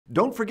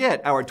Don't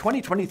forget, our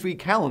 2023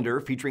 calendar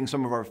featuring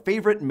some of our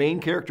favorite main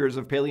characters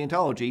of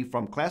paleontology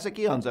from classic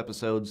Eons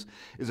episodes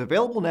is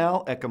available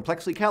now at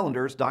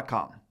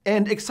complexlycalendars.com.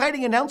 And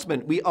exciting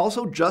announcement, we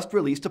also just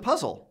released a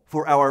puzzle.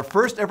 For our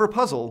first ever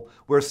puzzle,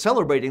 we're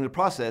celebrating the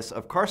process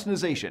of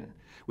carcinization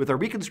with a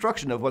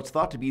reconstruction of what's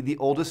thought to be the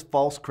oldest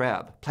false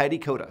crab,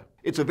 Platycota.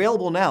 It's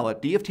available now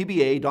at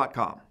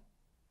dftba.com.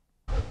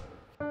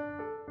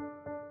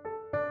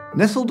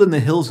 Nestled in the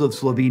hills of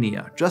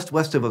Slovenia, just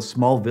west of a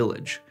small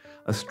village,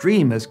 a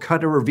stream has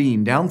cut a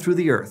ravine down through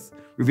the earth,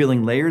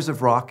 revealing layers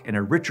of rock and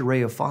a rich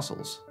array of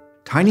fossils.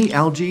 Tiny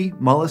algae,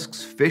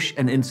 mollusks, fish,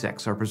 and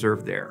insects are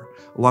preserved there,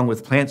 along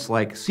with plants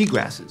like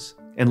seagrasses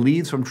and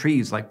leaves from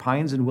trees like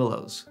pines and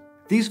willows.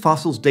 These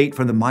fossils date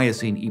from the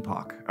Miocene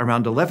epoch,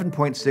 around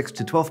 11.6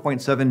 to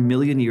 12.7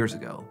 million years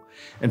ago,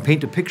 and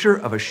paint a picture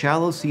of a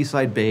shallow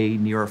seaside bay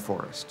near a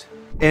forest.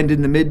 And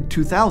in the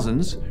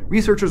mid-2000s,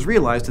 researchers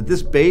realized that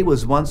this bay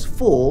was once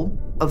full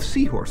of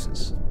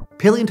seahorses.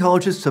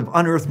 Paleontologists have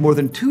unearthed more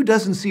than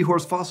 24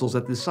 seahorse fossils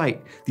at this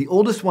site, the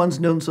oldest ones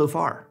known so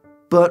far.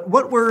 But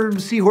what were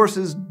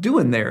seahorses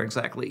doing there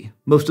exactly?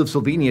 Most of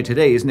Slovenia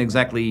today isn't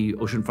exactly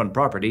oceanfront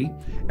property,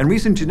 and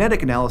recent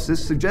genetic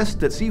analysis suggests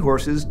that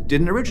seahorses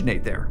didn't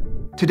originate there.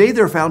 Today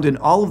they're found in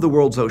all of the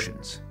world's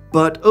oceans.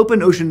 But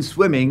open ocean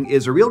swimming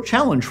is a real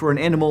challenge for an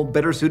animal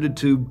better suited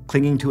to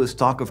clinging to a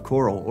stalk of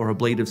coral or a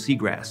blade of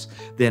seagrass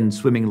than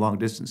swimming long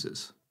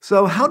distances.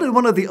 So how did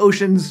one of the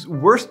ocean's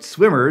worst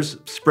swimmers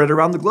spread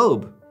around the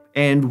globe?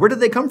 And where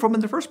did they come from in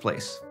the first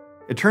place?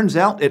 It turns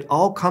out it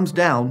all comes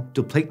down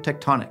to plate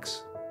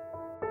tectonics.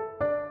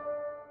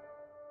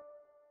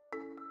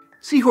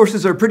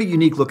 Seahorses are pretty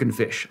unique looking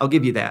fish, I'll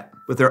give you that,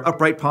 with their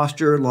upright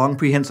posture, long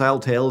prehensile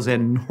tails,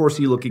 and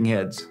horsey looking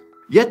heads.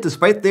 Yet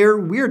despite their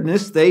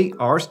weirdness, they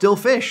are still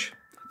fish.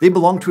 They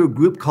belong to a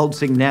group called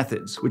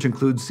syngnathids, which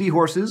includes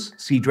seahorses,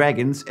 sea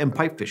dragons, and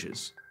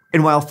pipefishes.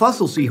 And while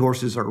fossil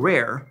seahorses are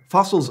rare,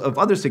 fossils of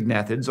other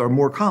syngnathids are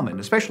more common,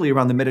 especially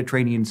around the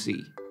Mediterranean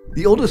Sea.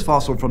 The oldest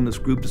fossil from this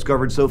group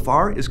discovered so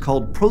far is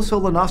called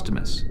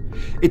Prosolanostomus.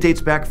 It dates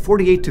back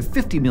 48 to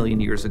 50 million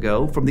years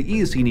ago from the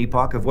Eocene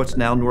epoch of what's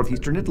now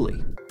northeastern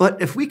Italy.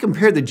 But if we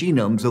compare the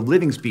genomes of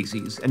living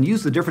species and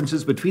use the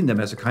differences between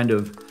them as a kind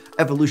of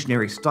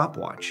evolutionary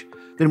stopwatch,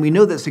 then we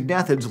know that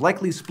syngnathids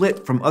likely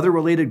split from other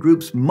related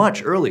groups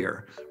much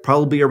earlier,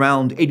 probably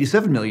around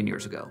 87 million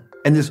years ago.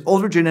 And this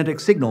older genetic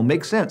signal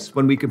makes sense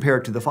when we compare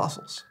it to the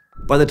fossils.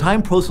 By the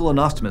time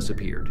Prosolanostomus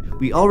appeared,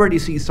 we already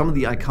see some of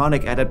the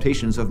iconic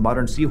adaptations of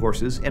modern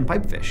seahorses and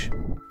pipefish.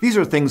 These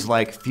are things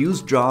like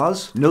fused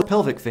jaws, no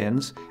pelvic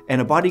fins, and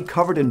a body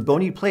covered in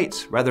bony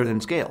plates rather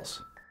than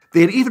scales.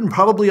 They had even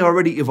probably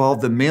already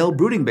evolved the male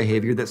brooding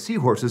behavior that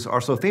seahorses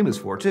are so famous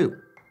for too.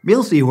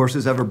 Male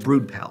seahorses have a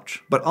brood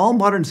pouch, but all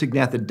modern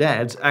syngnathed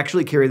dads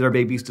actually carry their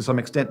babies to some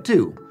extent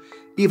too,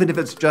 even if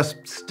it's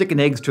just sticking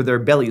eggs to their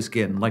belly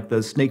skin like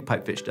the snake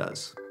pipefish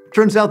does.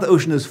 Turns out the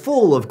ocean is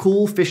full of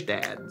cool fish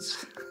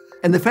dads.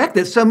 And the fact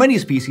that so many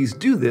species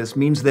do this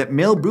means that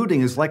male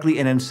brooding is likely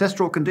an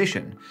ancestral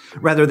condition,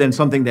 rather than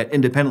something that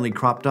independently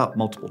cropped up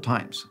multiple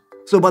times.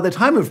 So by the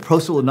time of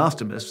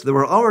Prosolanostomus, there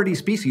were already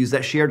species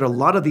that shared a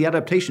lot of the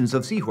adaptations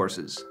of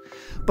seahorses.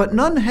 But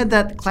none had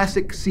that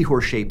classic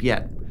seahorse shape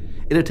yet.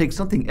 It'd take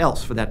something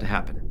else for that to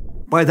happen.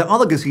 By the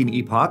Oligocene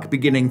epoch,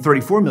 beginning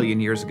 34 million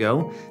years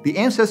ago, the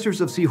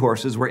ancestors of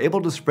seahorses were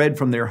able to spread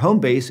from their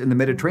home base in the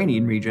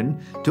Mediterranean region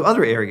to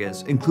other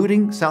areas,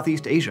 including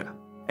Southeast Asia.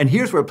 And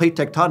here's where plate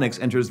tectonics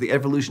enters the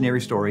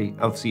evolutionary story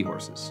of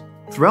seahorses.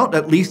 Throughout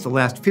at least the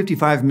last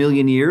 55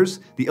 million years,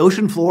 the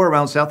ocean floor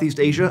around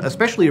Southeast Asia,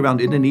 especially around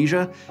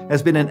Indonesia,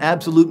 has been an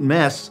absolute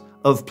mess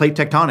of plate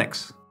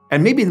tectonics.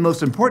 And maybe the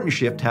most important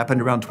shift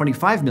happened around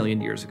 25 million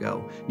years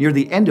ago, near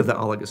the end of the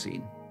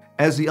Oligocene.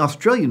 As the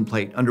Australian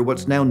plate under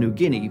what's now New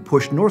Guinea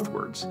pushed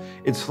northwards,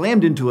 it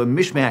slammed into a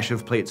mishmash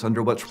of plates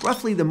under what's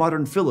roughly the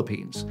modern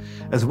Philippines,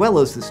 as well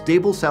as the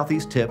stable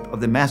southeast tip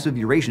of the massive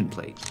Eurasian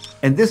plate.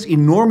 And this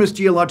enormous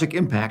geologic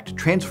impact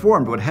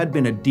transformed what had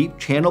been a deep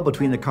channel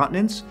between the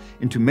continents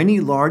into many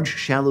large,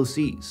 shallow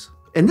seas.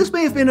 And this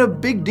may have been a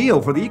big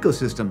deal for the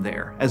ecosystem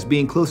there, as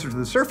being closer to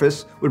the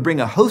surface would bring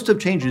a host of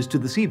changes to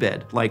the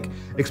seabed, like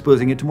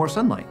exposing it to more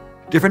sunlight.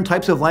 Different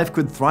types of life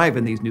could thrive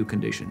in these new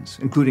conditions,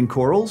 including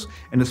corals,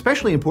 and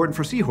especially important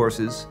for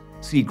seahorses,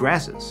 sea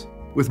grasses.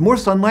 With more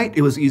sunlight,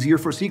 it was easier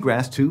for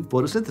seagrass to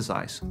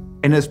photosynthesize.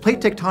 And as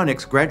plate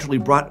tectonics gradually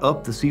brought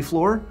up the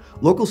seafloor,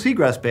 local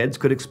seagrass beds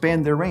could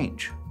expand their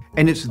range.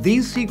 And it's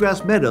these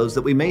seagrass meadows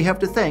that we may have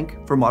to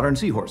thank for modern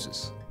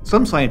seahorses.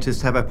 Some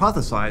scientists have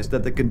hypothesized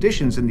that the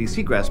conditions in these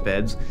seagrass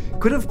beds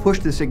could have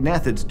pushed the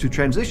syngnathids to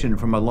transition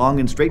from a long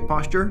and straight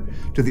posture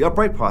to the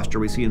upright posture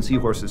we see in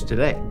seahorses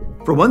today.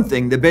 For one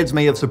thing, the beds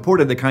may have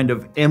supported the kind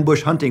of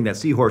ambush hunting that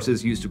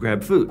seahorses use to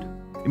grab food.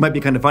 It might be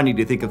kind of funny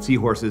to think of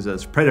seahorses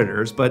as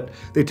predators, but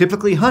they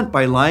typically hunt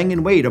by lying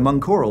in wait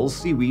among corals,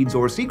 seaweeds,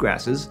 or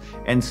seagrasses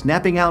and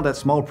snapping out at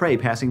small prey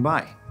passing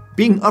by.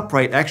 Being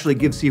upright actually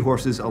gives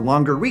seahorses a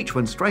longer reach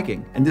when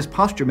striking, and this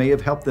posture may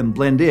have helped them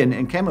blend in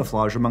and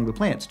camouflage among the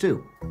plants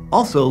too.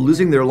 Also,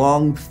 losing their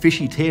long,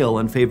 fishy tail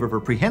in favor of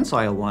a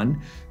prehensile one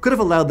could have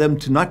allowed them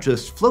to not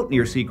just float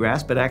near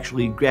seagrass, but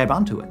actually grab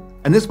onto it.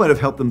 And this might have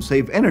helped them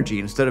save energy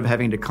instead of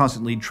having to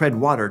constantly tread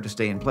water to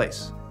stay in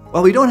place.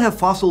 While we don't have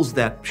fossils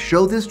that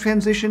show this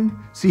transition,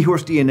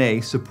 seahorse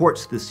DNA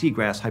supports the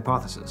seagrass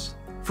hypothesis.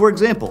 For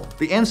example,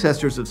 the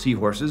ancestors of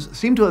seahorses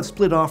seem to have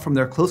split off from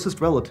their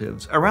closest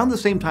relatives around the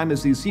same time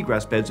as these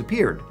seagrass beds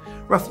appeared,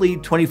 roughly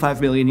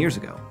 25 million years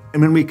ago.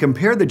 And when we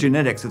compare the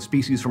genetics of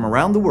species from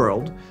around the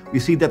world, we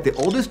see that the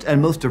oldest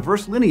and most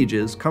diverse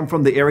lineages come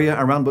from the area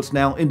around what's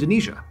now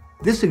Indonesia.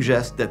 This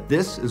suggests that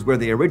this is where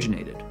they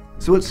originated.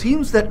 So it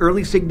seems that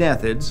early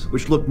sygnathids,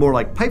 which look more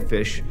like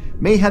pipefish,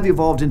 may have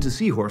evolved into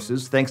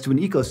seahorses thanks to an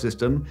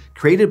ecosystem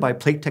created by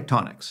plate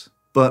tectonics.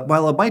 But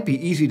while it might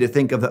be easy to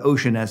think of the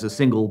ocean as a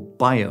single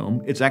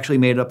biome, it's actually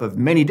made up of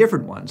many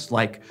different ones,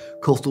 like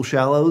coastal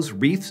shallows,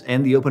 reefs,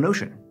 and the open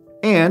ocean.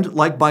 And,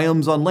 like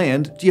biomes on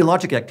land,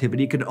 geologic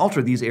activity can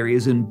alter these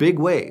areas in big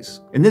ways,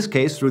 in this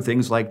case through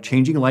things like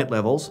changing light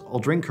levels,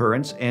 altering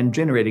currents, and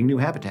generating new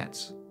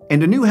habitats.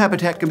 And a new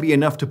habitat can be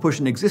enough to push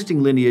an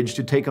existing lineage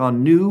to take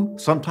on new,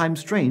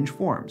 sometimes strange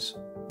forms.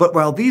 But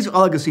while these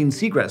Oligocene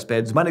seagrass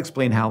beds might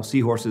explain how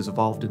seahorses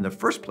evolved in the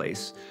first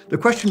place, the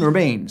question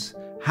remains,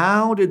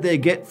 how did they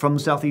get from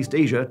Southeast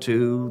Asia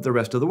to the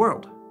rest of the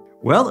world?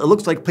 Well, it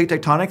looks like plate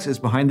tectonics is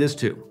behind this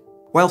too.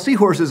 While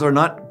seahorses are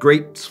not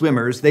great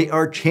swimmers, they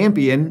are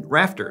champion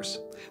rafters.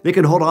 They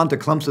can hold on to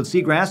clumps of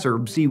seagrass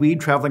or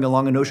seaweed traveling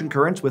along an ocean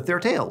currents with their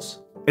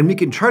tails. And we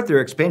can chart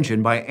their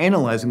expansion by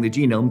analyzing the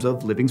genomes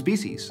of living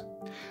species.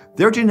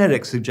 Their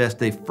genetics suggest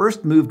they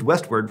first moved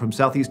westward from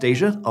Southeast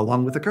Asia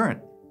along with the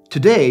current.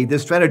 Today,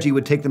 this strategy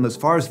would take them as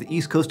far as the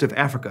east coast of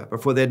Africa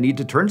before they'd need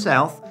to turn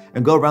south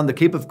and go around the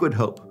Cape of Good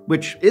Hope,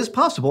 which is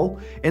possible,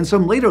 and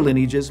some later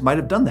lineages might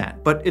have done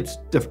that, but it's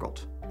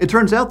difficult. It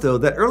turns out, though,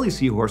 that early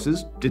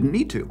seahorses didn't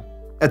need to.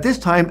 At this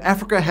time,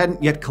 Africa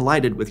hadn't yet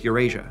collided with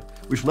Eurasia,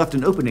 which left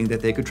an opening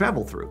that they could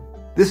travel through.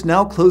 This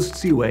now closed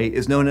seaway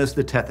is known as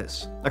the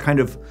Tethys, a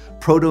kind of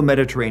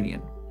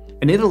proto-Mediterranean,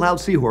 and it allowed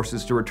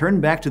seahorses to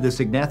return back to the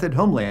Sygnathid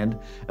homeland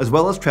as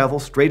well as travel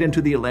straight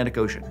into the Atlantic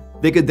Ocean.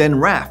 They could then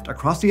raft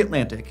across the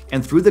Atlantic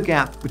and through the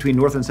gap between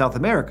North and South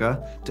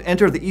America to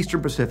enter the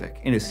Eastern Pacific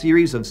in a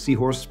series of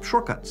seahorse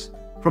shortcuts.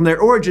 From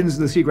their origins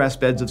in the seagrass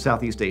beds of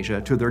Southeast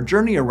Asia to their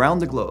journey around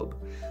the globe,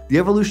 the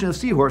evolution of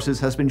seahorses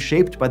has been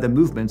shaped by the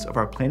movements of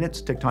our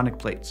planet's tectonic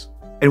plates.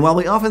 And while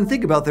we often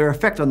think about their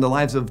effect on the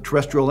lives of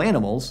terrestrial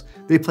animals,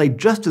 they play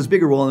just as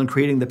big a role in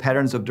creating the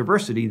patterns of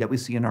diversity that we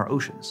see in our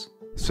oceans.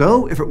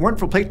 So, if it weren't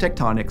for plate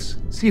tectonics,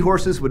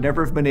 seahorses would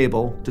never have been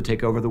able to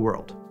take over the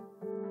world.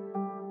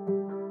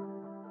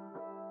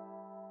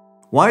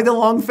 Why the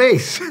long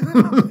face?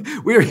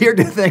 We are here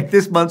to thank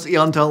this month's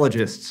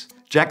Eontologists: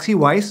 Jack C.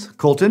 Weiss,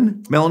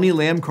 Colton, Melanie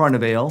Lamb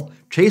Carnevale,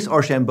 Chase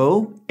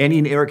Archambault, Annie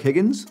and Eric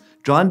Higgins,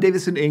 John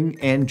Davison Ing,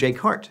 and Jake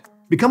Hart.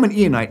 Become an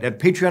Eonite at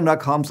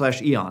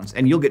patreon.com/eons,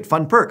 and you'll get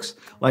fun perks,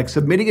 like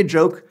submitting a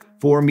joke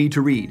for me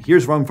to read.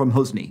 Here's one from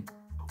Hosni.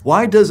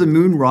 Why does a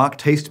moon rock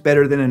taste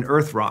better than an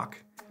earth rock?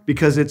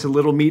 Because it's a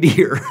little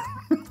meatier.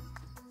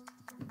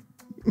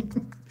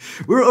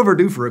 We're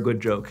overdue for a good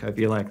joke, I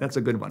feel like. That's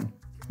a good one.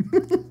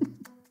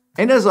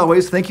 And as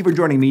always, thank you for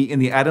joining me in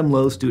the Adam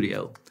Lowe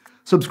studio.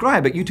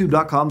 Subscribe at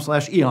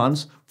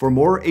youtube.com/eons for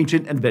more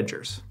ancient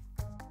adventures.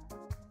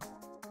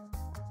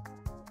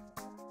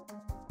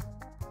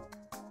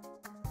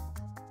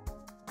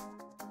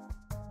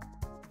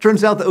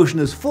 Turns out the ocean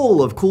is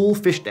full of cool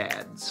fish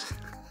dads.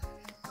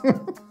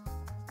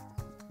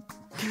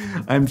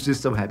 I'm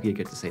just so happy I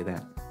get to say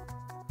that.